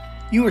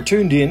You are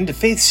tuned in to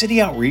Faith City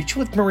Outreach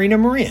with Marina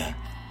Maria,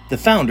 the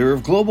founder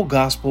of Global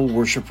Gospel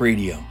Worship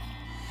Radio.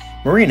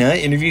 Marina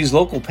interviews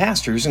local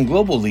pastors and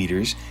global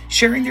leaders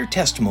sharing their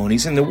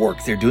testimonies and the work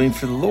they're doing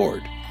for the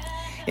Lord.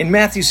 In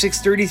Matthew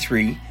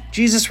 6:33,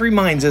 Jesus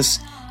reminds us,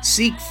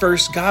 "Seek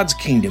first God's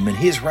kingdom and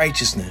His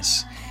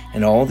righteousness,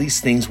 and all these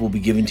things will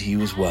be given to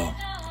you as well."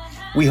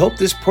 We hope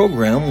this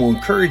program will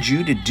encourage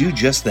you to do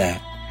just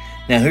that.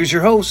 Now here's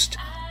your host,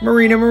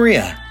 Marina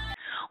Maria.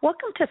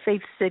 Welcome to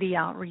Faith City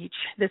Outreach.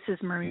 This is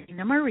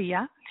Marina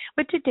Maria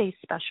with today's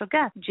special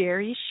guest,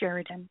 Jerry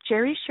Sheridan.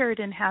 Jerry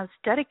Sheridan has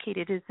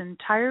dedicated his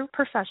entire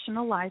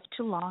professional life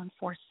to law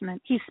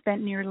enforcement. He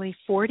spent nearly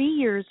 40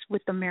 years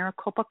with the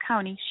Maricopa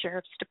County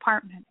Sheriff's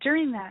Department.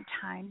 During that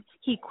time,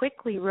 he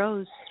quickly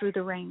rose through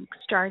the ranks,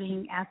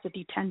 starting as a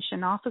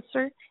detention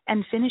officer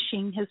and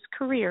finishing his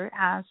career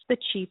as the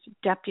chief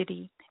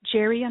deputy.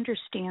 Jerry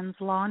understands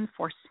law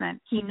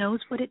enforcement. He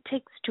knows what it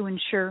takes to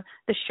ensure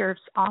the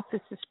sheriff's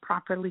office is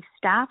properly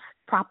staffed,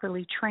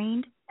 properly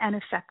trained, and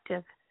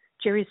effective.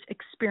 Jerry's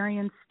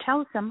experience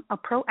tells him a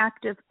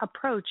proactive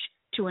approach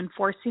to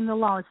enforcing the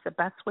law is the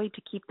best way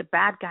to keep the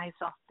bad guys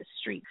off the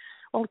street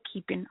while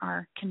keeping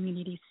our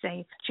community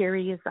safe.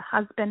 Jerry is a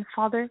husband,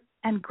 father,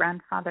 and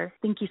grandfather.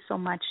 Thank you so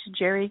much,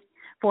 Jerry,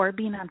 for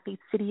being on Faith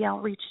City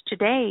Outreach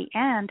today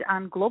and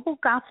on Global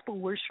Gospel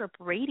Worship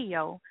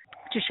Radio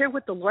to share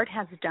what the Lord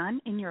has done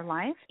in your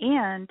life.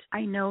 And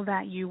I know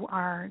that you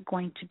are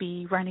going to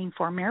be running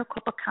for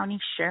Maricopa County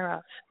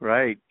Sheriff.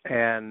 Right.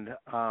 And,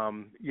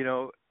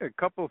 a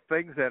couple of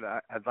things that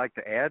I'd like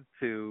to add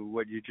to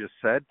what you just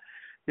said.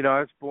 I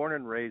was born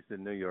and raised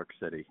in New York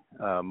City.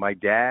 My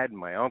dad and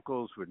my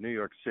uncles were New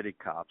York City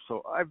cops,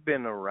 so I've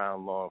been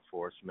around law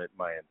enforcement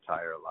my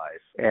entire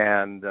life.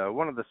 And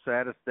one of the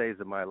saddest days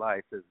of my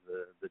life is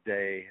the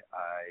day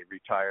I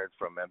retired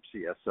from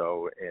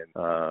MCSO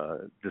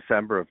in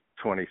December of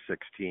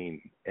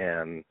 2016.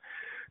 And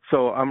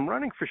so I'm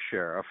running for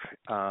sheriff.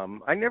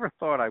 I never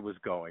thought I was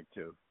going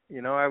to.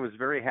 I was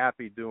very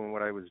happy doing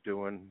what I was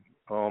doing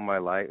all my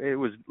life. It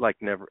was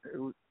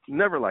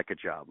never like a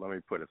job, let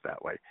me put it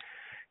that way.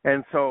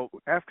 And so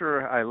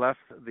after I left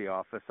the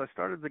office, I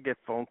started to get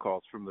phone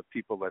calls from the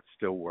people that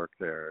still work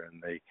there.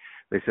 And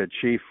they said,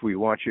 "Chief, we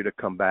want you to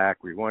come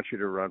back. We want you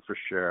to run for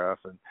sheriff."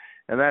 And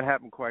that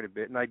happened quite a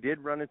bit. And I did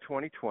run in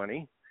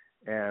 2020,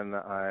 and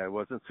I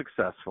wasn't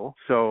successful.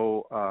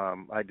 So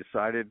I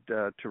decided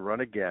to run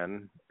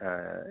again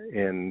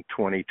in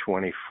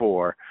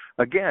 2024,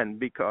 again,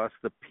 because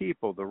the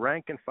people, the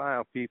rank and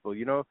file people,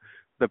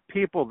 the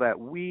people that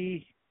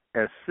we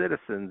as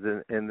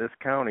citizens in this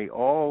county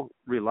all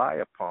rely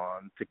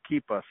upon to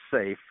keep us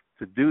safe,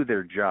 to do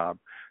their job,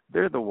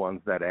 they're the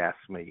ones that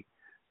asked me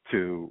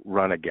to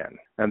run again.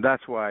 And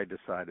that's why I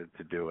decided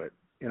to do it.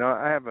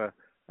 I have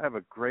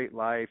a great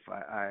life.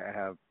 I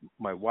have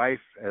my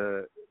wife.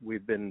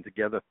 We've been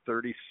together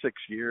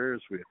 36 years.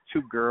 We have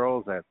 2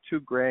 girls. I have 2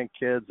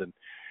 grandkids. And,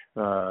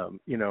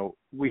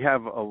 we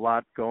have a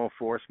lot going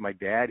for us. My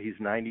dad, he's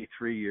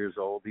 93 years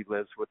old. He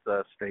lives with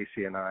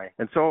Stacy and I.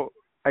 And so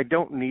I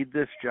don't need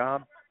this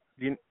job.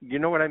 You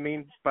know what I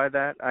mean by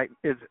that?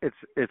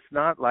 It's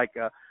not like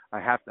I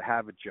have to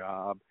have a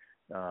job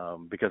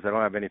because I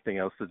don't have anything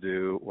else to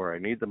do or I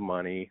need the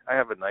money. I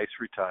have a nice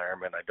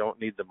retirement. I don't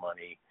need the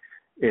money.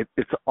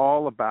 It's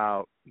all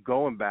about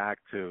going back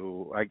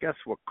to, I guess,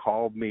 what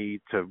called me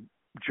to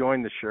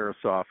join the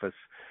sheriff's office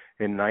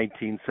in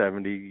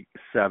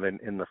 1977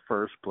 in the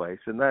first place.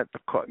 And that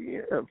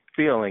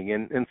feeling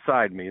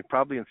inside me,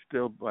 probably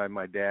instilled by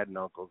my dad and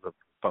uncles, of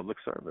public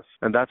service.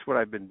 And that's what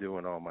I've been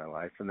doing all my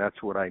life, and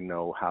that's what I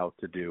know how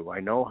to do.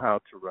 I know how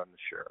to run the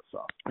sheriff's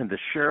office. And the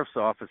sheriff's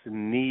office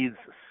needs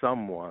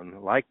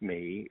someone like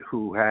me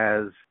who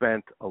has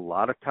spent a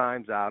lot of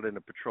times out in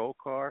a patrol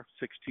car,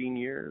 16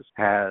 years,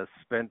 has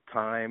spent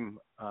time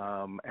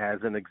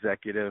as an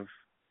executive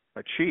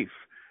chief,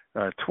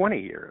 20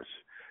 years.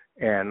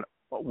 And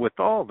with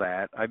all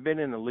that, I've been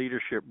in a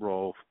leadership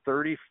role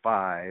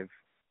 35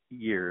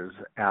 years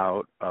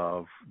out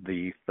of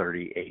the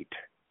 38.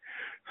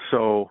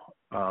 So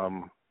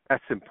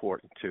that's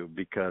important, too,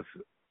 because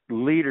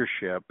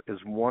leadership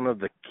is one of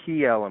the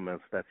key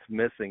elements that's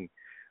missing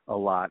a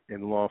lot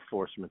in law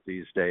enforcement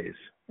these days.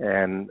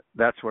 And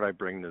that's what I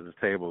bring to the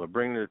table. I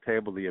bring to the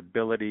table the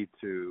ability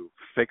to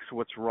fix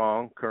what's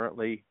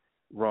currently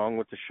wrong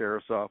with the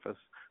sheriff's office,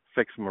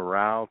 fix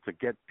morale, to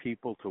get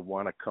people to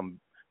want to come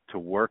to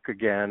work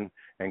again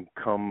and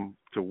come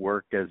to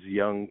work as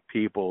young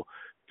people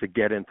to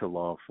get into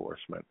law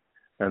enforcement.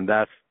 And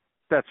that's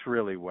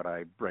really what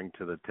I bring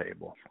to the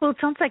table. Well, it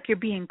sounds like you're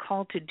being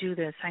called to do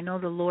this. I know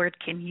the Lord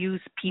can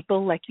use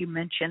people, like you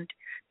mentioned.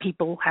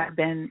 People have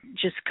been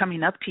just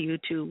coming up to you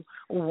to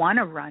want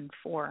to run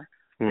for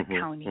the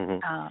county,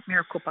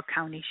 Maricopa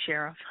County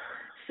Sheriff.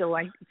 So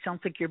it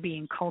sounds like you're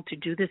being called to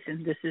do this,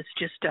 and this is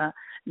just a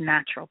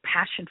natural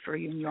passion for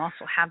you, and you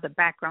also have the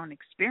background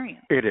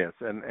experience. It is,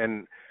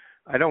 and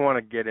I don't want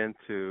to get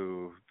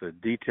into the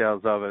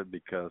details of it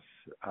because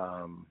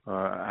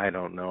I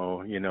don't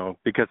know,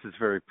 because it's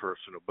very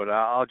personal. But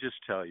I'll just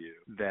tell you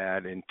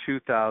that in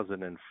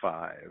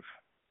 2005,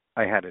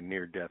 I had a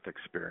near-death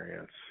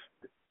experience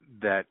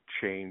that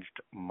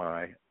changed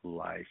my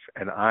life.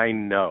 And I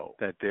know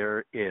that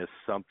there is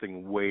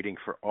something waiting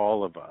for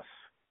all of us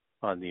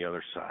on the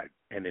other side,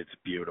 and it's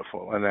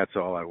beautiful. And that's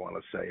all I want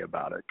to say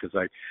about it. Because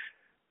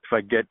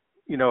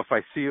if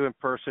I see you in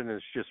person, and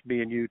it's just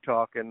me and you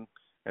talking,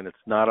 and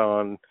it's not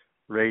on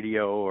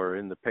radio or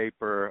in the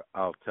paper,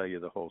 I'll tell you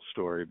the whole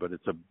story. But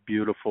it's a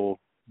beautiful,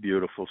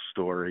 beautiful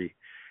story.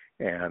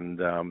 And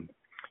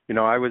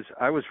I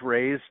was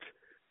raised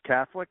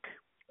Catholic.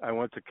 I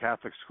went to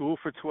Catholic school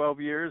for 12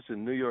 years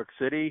in New York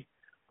City.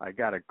 I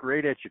got a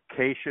great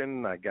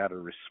education. I got a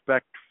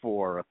respect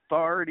for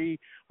authority.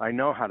 I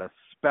know how to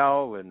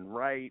spell and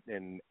write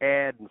and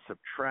add and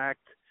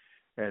subtract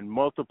and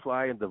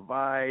multiply and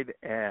divide,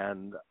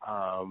 and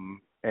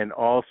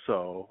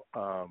also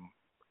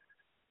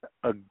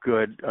a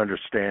good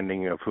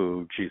understanding of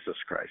who Jesus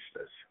Christ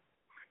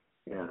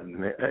is.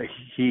 And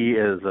he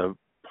is a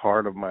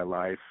part of my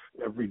life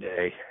every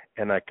day.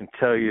 And I can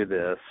tell you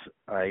this,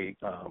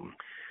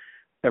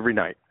 every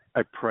night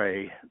I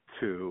pray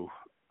to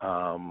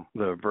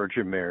the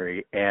Virgin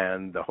Mary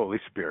and the Holy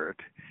Spirit,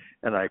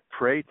 and I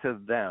pray to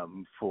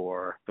them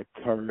for the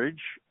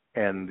courage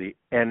and the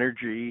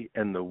energy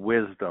and the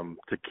wisdom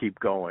to keep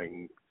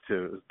going,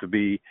 to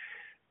be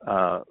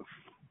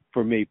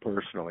for me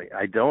personally.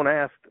 I don't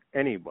ask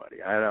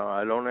anybody.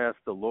 I don't ask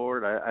the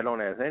Lord. I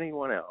don't ask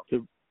anyone else.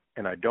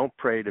 And I don't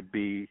pray to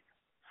be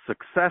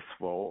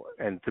successful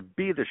and to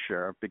be the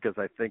sheriff, because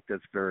I think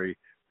that's very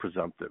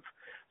presumptive.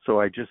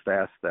 So I just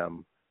ask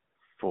them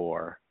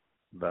for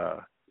the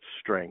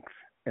strength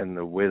and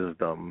the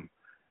wisdom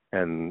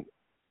and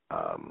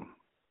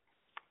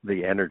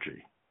the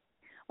energy.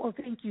 Well,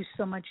 thank you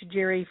so much,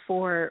 Jerry,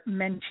 for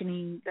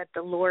mentioning that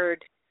the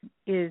Lord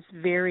is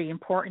very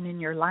important in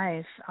your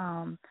life.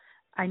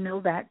 I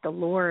know that the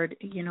Lord,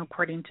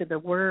 according to the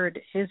word,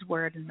 his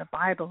word in the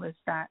Bible, is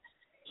that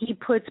he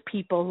puts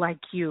people like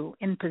you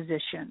in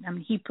position. I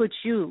mean, he puts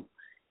you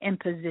in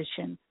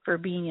position for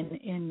being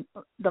in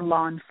the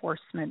law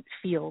enforcement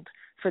field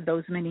for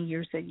those many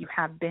years that you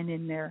have been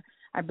in there.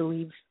 I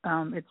believe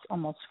it's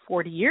almost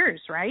 40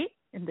 years, right,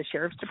 in the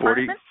Sheriff's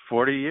Department?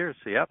 40 years,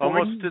 yeah.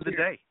 Almost to the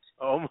day.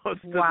 Almost to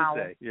the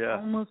day, yeah.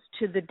 Almost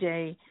to the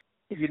day.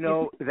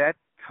 That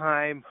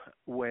time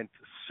went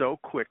so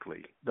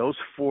quickly. Those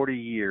 40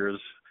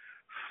 years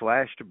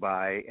flashed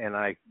by, and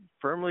I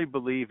firmly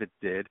believe it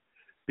did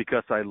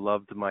because I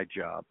loved my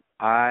job.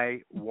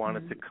 I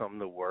wanted to come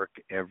to work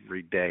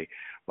every day.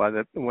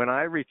 When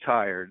I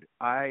retired,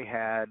 I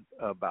had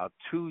about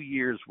 2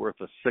 years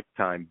worth of sick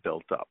time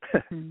built up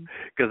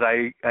because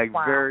I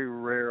very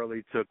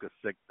rarely took a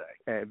sick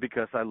day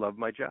because I love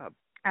my job.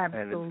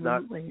 Absolutely. And it's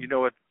not,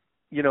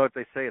 you know what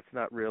they say, it's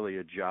not really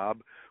a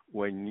job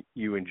when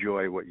you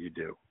enjoy what you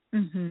do.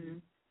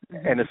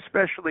 And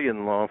especially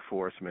in law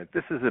enforcement,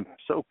 this is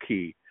so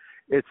key.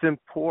 It's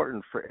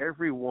important for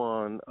every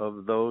one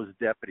of those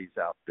deputies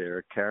out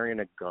there carrying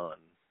a gun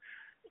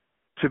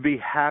to be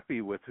happy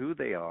with who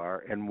they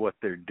are and what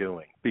they're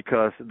doing,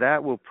 because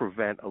that will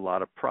prevent a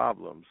lot of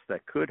problems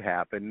that could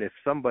happen if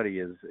somebody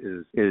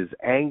is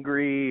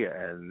angry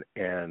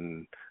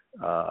and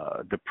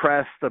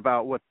depressed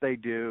about what they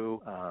do.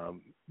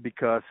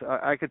 Because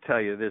I could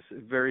tell you this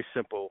very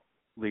simple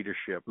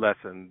leadership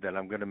lesson that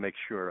I'm going to make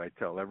sure I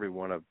tell every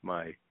one of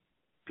my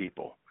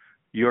people.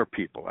 Your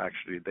people,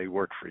 actually, they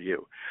work for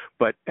you.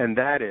 And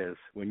that is,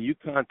 when you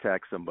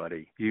contact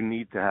somebody, you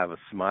need to have a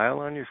smile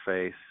on your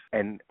face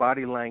and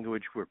body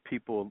language where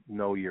people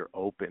know you're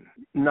open.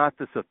 Not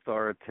this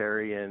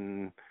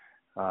authoritarian,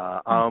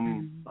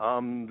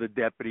 I'm the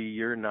deputy,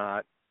 you're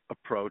not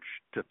approach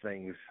to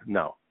things.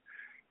 No.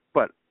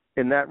 But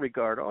in that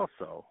regard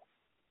also,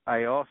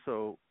 I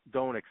also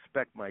don't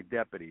expect my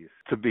deputies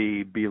to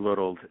be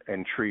belittled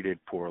and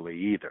treated poorly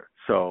either.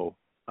 So,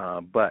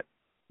 but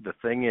the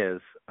thing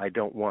is, I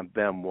don't want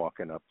them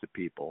walking up to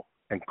people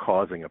and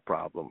causing a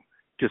problem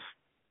just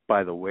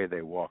by the way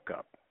they walk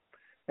up.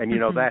 And,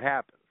 that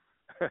happens.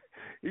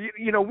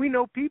 We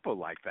know people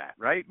like that,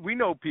 right? We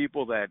know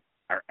people that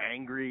are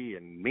angry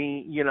and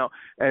mean,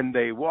 and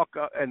they walk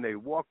up and they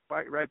walk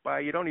right by.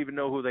 You don't even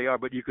know who they are,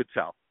 but you could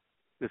tell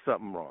there's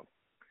something wrong.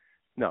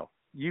 No,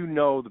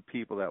 the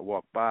people that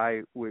walk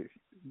by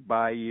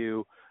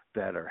you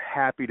that are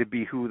happy to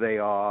be who they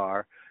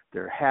are.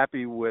 They're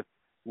happy with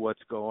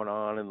what's going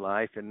on in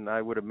life, and I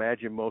would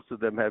imagine most of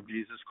them have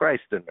Jesus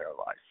Christ in their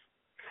life,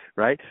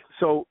 right?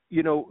 So,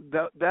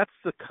 that's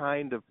the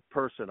kind of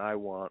person I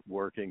want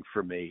working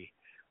for me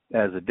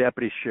as a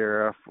deputy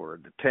sheriff or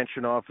a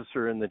detention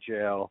officer in the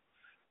jail.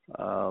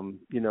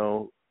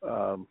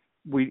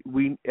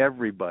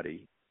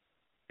 Everybody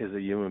is a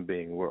human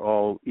being. We're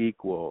all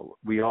equal.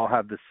 We all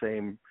have the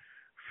same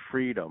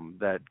freedom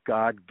that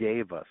God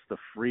gave us, the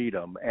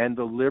freedom and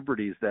the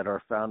liberties that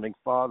our founding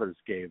fathers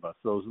gave us,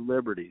 those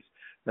liberties.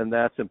 And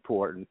that's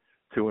important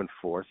to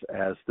enforce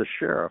as the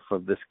sheriff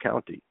of this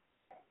county.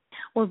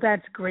 Well,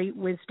 that's great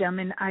wisdom,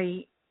 and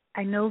I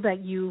know that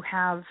you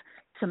have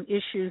some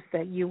issues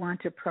that you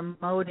want to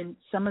promote, and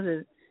some of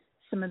the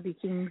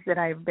things that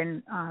I've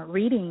been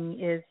reading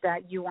is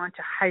that you want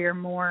to hire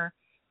more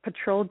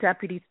patrol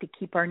deputies to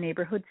keep our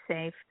neighborhoods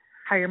safe,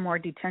 hire more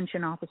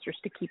detention officers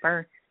to keep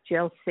our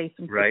jails safe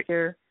and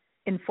secure,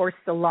 enforce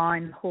the law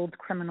and hold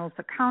criminals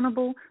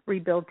accountable,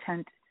 rebuild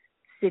tent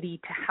city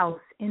to house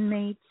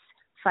inmates,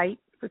 fight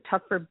for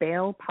tougher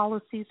bail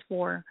policies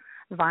for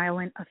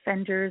violent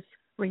offenders,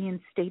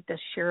 reinstate the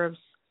sheriff's,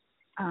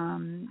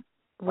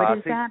 what posse.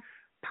 is that?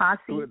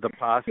 Posse. The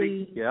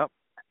posse, yep.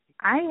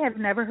 I have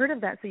never heard of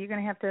that, so you're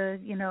going to have to,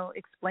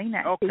 explain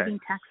that. Okay. Saving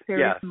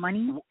taxpayers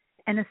money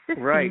and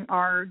assisting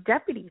our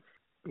deputies.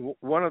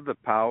 One of the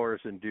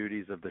powers and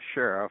duties of the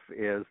sheriff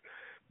is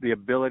the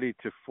ability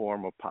to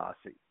form a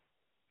posse.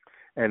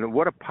 And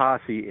what a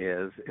posse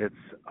is, it's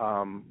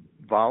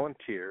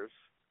volunteers,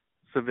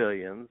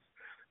 civilians,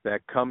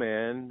 that come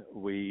in,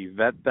 we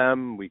vet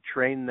them, we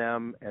train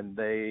them, and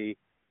they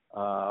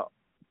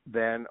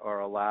then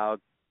are allowed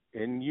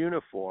in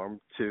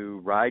uniform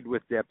to ride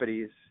with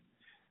deputies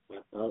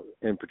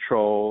in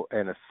patrol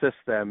and assist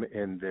them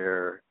in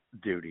their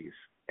duties.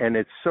 And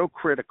it's so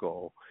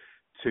critical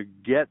to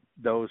get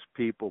those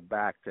people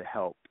back to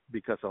help,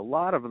 because a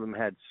lot of them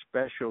had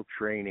special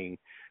training.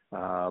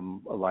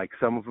 Like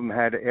some of them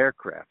had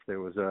aircraft. There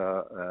was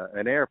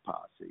an air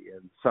posse,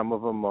 and some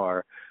of them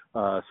are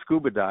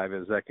scuba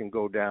divers that can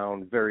go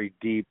down very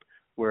deep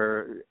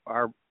where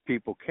our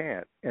people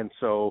can't. And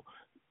so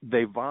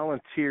they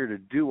volunteer to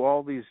do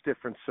all these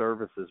different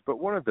services. But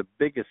one of the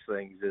biggest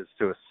things is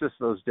to assist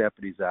those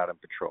deputies out in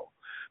patrol,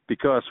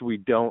 because we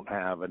don't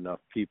have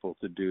enough people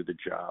to do the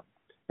job.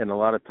 And a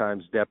lot of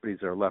times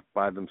deputies are left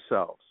by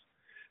themselves.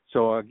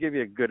 So I'll give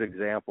you a good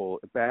example.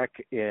 Back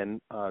in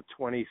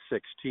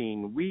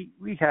 2016, we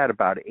had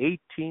about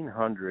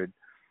 1,800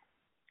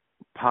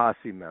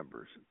 posse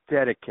members,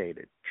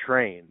 dedicated,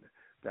 trained,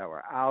 that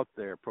were out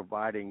there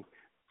providing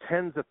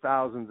tens of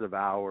thousands of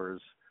hours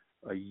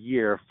a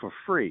year for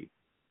free,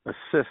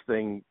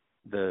 assisting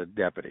the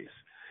deputies.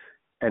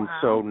 And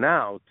so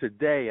now,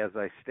 today, as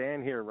I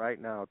stand here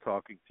right now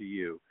talking to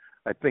you,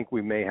 I think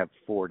we may have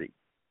 40,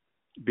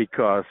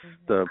 because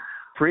the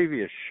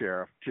previous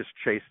sheriff just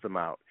chased them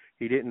out.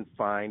 He didn't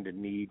find a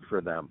need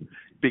for them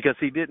because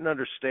he didn't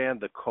understand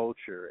the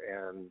culture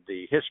and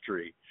the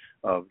history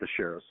of the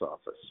sheriff's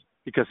office,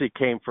 because he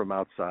came from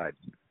outside.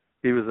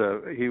 He was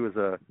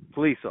a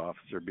police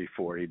officer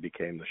before he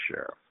became the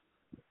sheriff.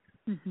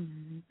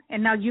 Mm-hmm.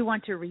 And now you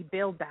want to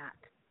rebuild that.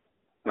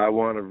 I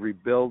want to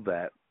rebuild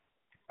that,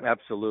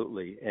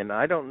 absolutely. And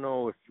I don't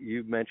know if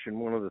you mentioned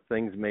one of the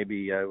things,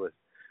 maybe I was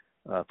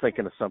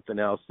thinking of something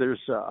else.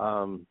 There's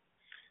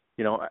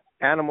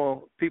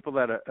people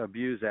that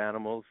abuse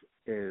animals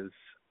is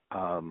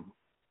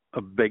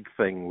a big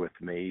thing with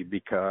me,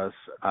 because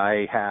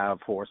I have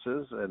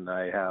horses, and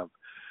I have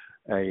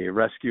a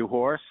rescue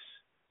horse,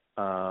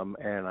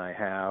 and I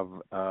have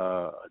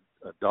a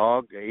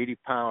dog, an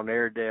 80-pound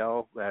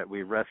Airedale that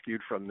we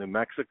rescued from New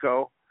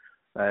Mexico.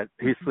 That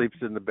he sleeps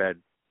in the bed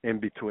in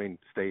between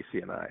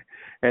Stacy and I.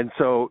 And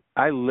so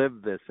I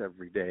live this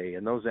every day,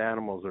 and those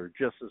animals are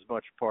just as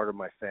much part of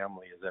my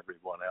family as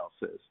everyone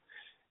else is.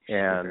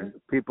 And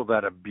people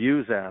that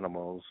abuse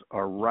animals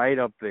are right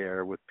up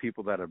there with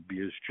people that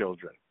abuse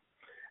children.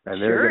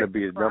 And they're going to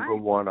be number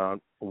one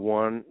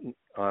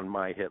on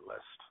my hit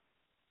list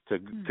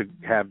to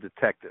have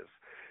detectives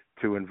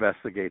to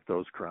investigate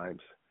those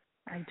crimes.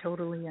 I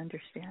totally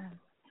understand.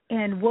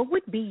 And what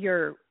would be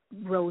your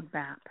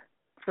roadmap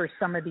for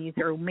some of these,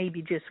 or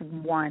maybe just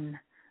one?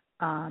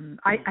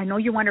 I know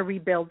you want to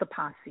rebuild the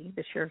posse,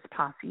 the sheriff's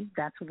posse.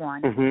 That's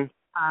one.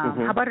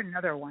 How about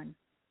another one?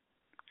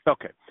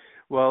 Okay.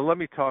 Well, let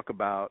me talk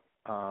about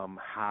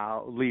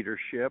how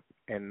leadership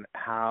and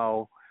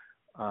how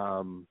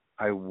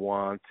I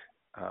want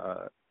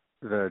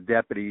the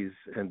deputies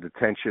and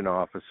detention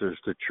officers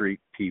to treat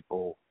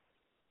people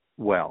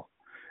well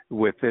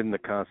within the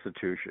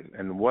Constitution.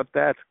 And what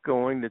that's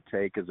going to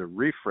take is a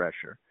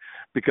refresher,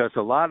 because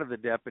a lot of the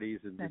deputies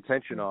and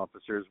detention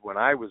officers, when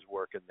I was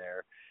working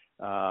there,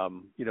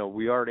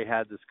 we already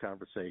had this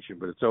conversation,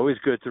 but it's always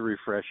good to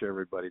refresh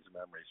everybody's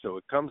memory. So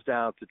it comes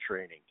down to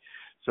training.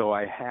 So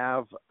I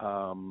have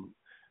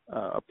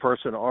a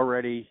person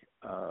already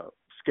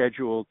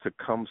scheduled to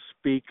come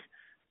speak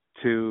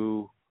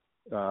to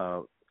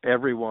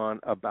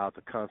everyone about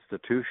the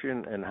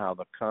Constitution and how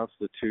the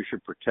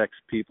Constitution protects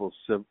people's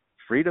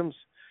freedoms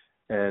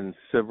and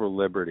civil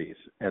liberties.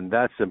 And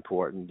that's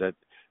important, that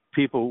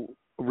people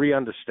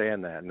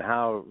re-understand that and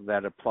how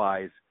that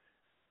applies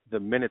the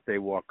minute they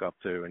walk up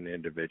to an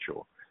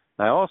individual.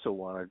 I also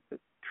want to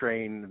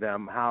train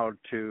them how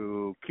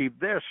to keep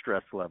their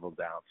stress level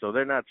down so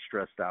they're not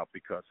stressed out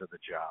because of the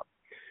job.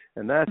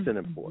 And that's an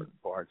important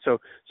part. So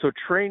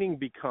training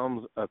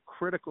becomes a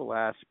critical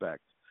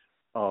aspect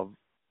of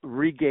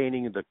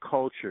regaining the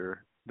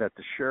culture that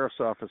the sheriff's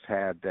office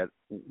had, that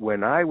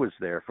when I was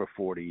there for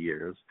 40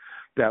 years,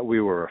 that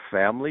we were a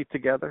family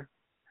together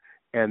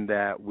and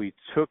that we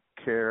took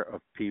care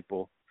of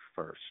people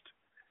first.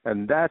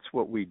 And that's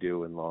what we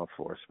do in law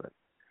enforcement.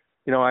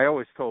 You know, I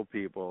always told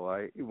people,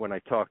 when I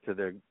talked to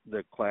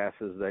the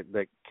classes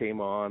that came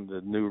on,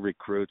 the new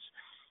recruits,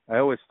 I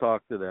always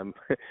talk to them,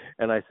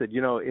 and I said,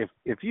 you know,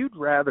 if you'd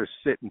rather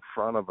sit in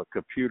front of a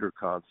computer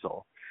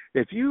console,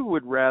 if you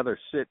would rather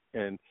sit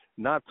and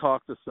not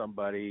talk to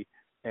somebody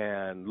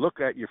and look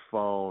at your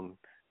phone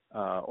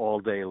all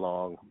day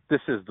long,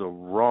 this is the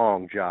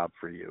wrong job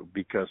for you,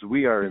 because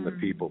we are in the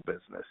people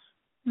business.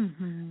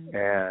 Mm-hmm.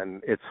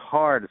 And it's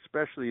hard,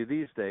 especially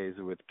these days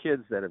with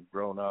kids that have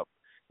grown up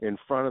in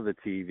front of the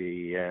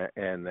TV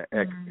and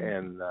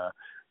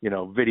you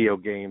know, video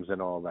games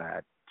and all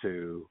that,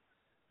 to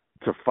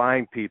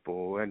find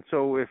people. And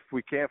so if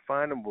we can't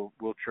find them,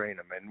 we'll train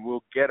them, and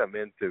we'll get them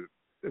into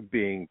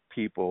being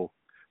people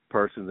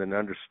persons and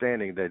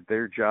understanding that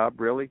their job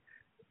really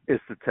is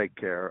to take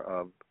care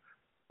of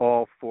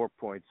all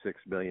 4.6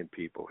 million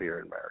people here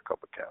in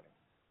Maricopa County.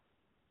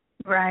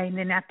 Right, and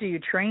then after you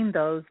train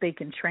those, they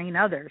can train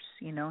others,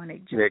 you know, and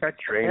it just they starts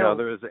can train to build.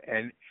 others,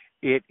 and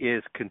it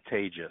is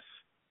contagious.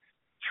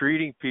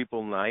 Treating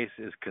people nice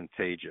is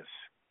contagious.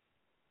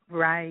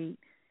 Right.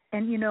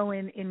 And, you know,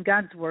 in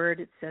God's word,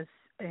 it says,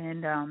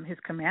 and His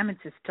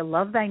commandments is to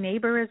love thy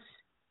neighbor as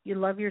you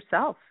love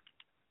yourself.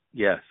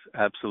 Yes,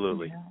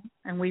 absolutely. You know?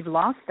 And we've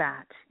lost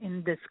that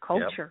in this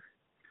culture. Yep.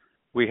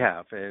 We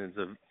have. And,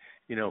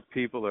 you know,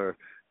 people are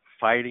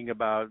fighting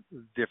about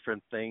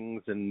different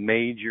things and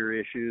major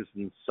issues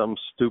and some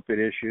stupid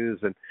issues.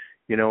 And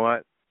you know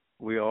what?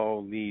 We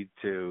all need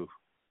to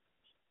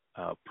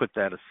put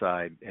that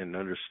aside and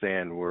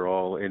understand we're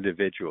all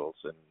individuals,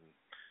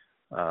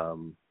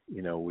 and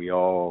you know, we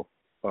all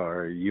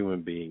are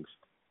human beings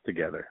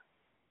together.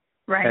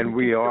 Right. And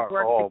we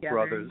are all together,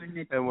 brothers,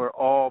 and we're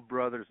all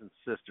brothers and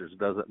sisters. It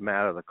doesn't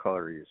matter the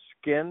color of your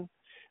skin.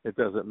 It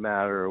doesn't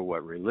matter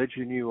what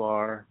religion you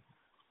are.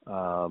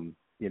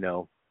 You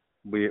know,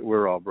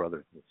 we're all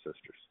brothers and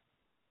sisters.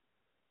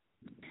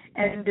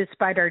 And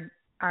despite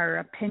our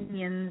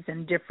opinions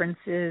and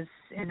differences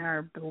in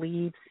our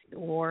beliefs,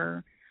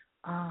 or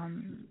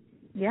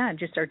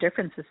just our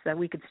differences, that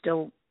we could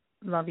still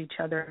love each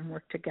other and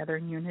work together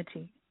in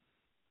unity.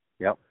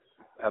 Yep,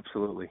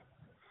 absolutely.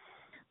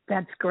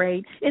 That's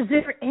great. Is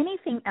there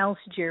anything else,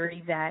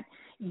 Jerry, that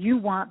you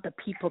want the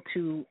people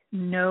to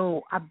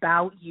know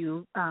about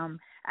you,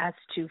 as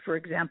to, for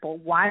example,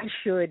 why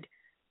should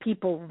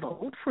people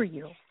vote for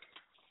you?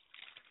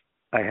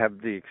 I have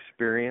the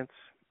experience.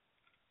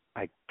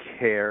 I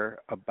care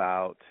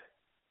about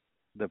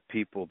the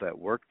people that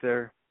work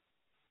there,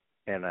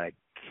 and I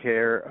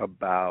care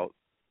about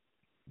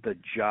the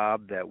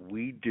job that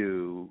we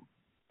do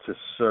to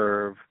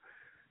serve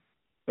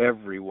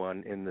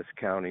everyone in this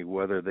county,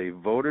 whether they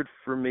voted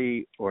for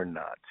me or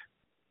not.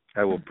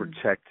 I will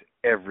protect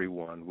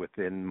everyone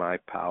within my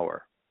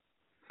power.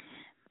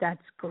 That's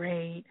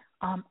great.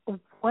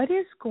 What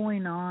is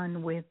going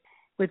on with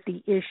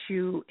the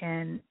issue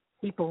and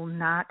people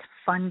not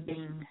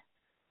funding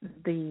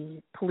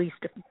the police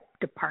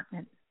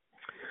department?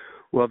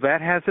 Well,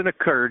 that hasn't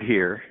occurred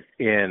here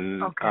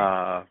in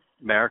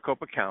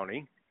Maricopa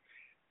County.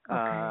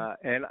 Okay.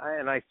 And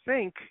I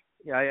think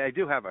I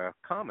do have a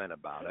comment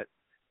about it,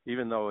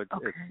 even though it's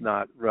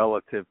not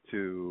relative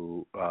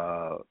to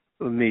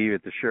me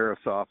at the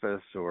sheriff's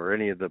office or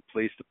any of the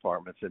police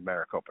departments in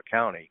Maricopa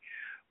County.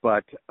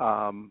 But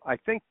I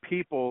think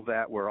people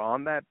that were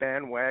on that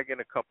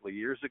bandwagon a couple of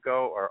years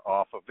ago are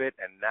off of it,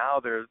 and now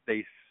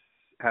they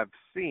have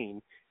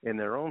seen in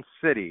their own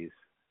cities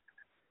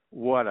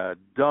what a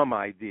dumb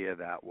idea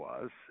that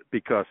was,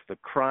 because the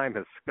crime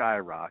has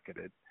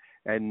skyrocketed.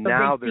 And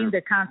now they've seen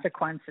the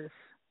consequences.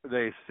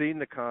 They've seen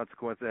the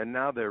consequences, and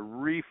now they're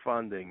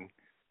refunding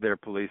their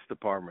police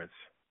departments.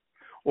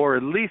 Or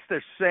at least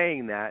they're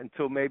saying that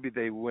until maybe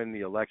they win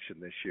the election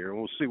this year, and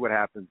we'll see what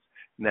happens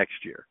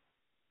next year.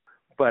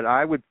 But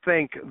I would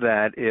think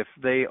that if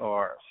they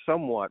are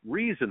somewhat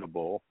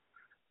reasonable,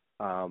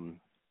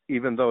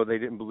 even though they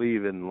didn't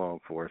believe in law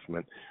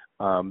enforcement,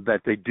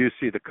 that they do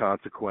see the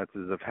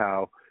consequences of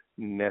how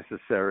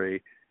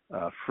necessary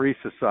free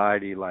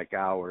society like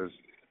ours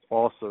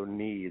also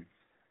needs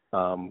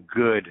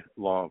good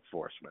law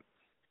enforcement.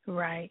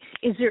 Right.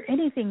 Is there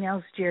anything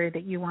else, Jerry,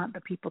 that you want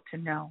the people to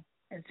know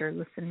as they're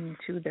listening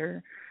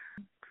to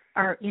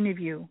our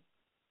interview?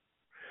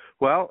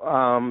 Well,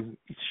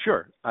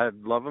 sure.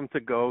 I'd love them to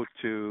go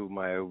to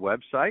my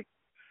website,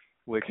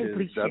 which is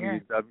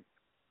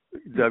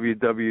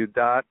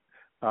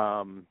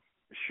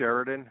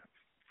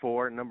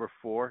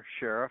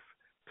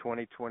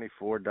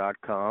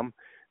www.Sheridan4sheriff2024.com.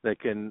 They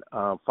can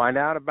find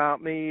out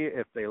about me.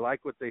 If they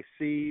like what they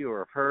see or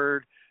have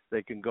heard,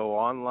 they can go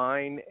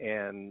online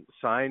and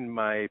sign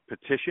my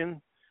petition.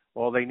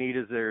 All they need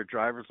is their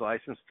driver's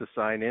license to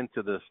sign in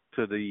to the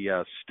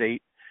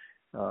state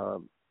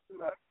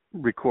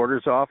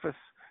recorder's office,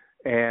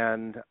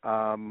 and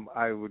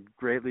I would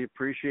greatly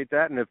appreciate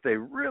that. And if they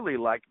really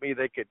like me,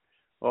 they could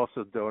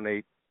also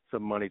donate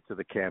some money to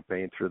the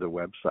campaign through the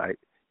website.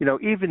 You know,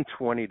 even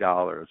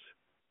 $20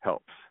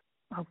 helps.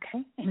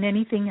 Okay. And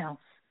anything else?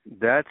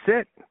 That's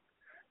it.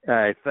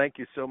 Thank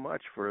you so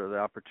much for the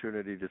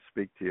opportunity to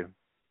speak to you.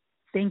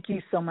 Thank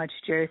you so much,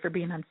 Jerry, for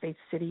being on Faith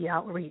City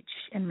Outreach.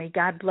 And may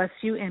God bless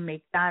you, and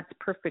may God's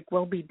perfect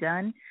will be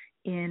done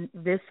in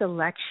this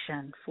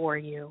election for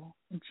you.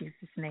 In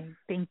Jesus' name,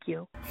 thank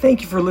you.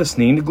 Thank you for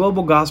listening to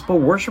Global Gospel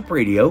Worship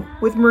Radio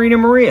with Marina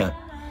Maria,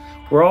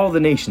 where all the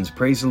nations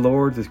praise the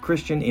Lord with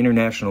Christian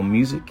international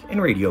music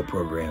and radio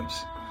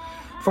programs.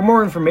 For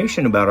more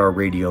information about our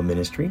radio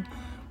ministry,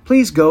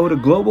 please go to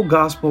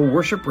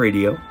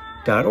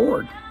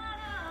globalgospelworshipradio.org.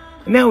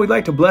 And now we'd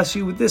like to bless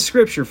you with this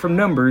scripture from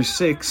Numbers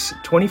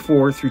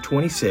 6:24 through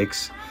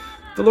 26.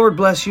 The Lord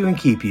bless you and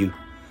keep you.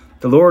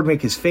 The Lord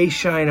make his face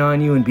shine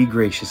on you and be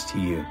gracious to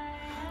you.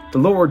 The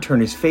Lord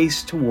turn his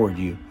face toward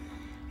you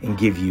and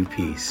give you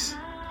peace.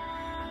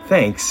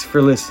 Thanks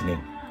for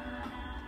listening.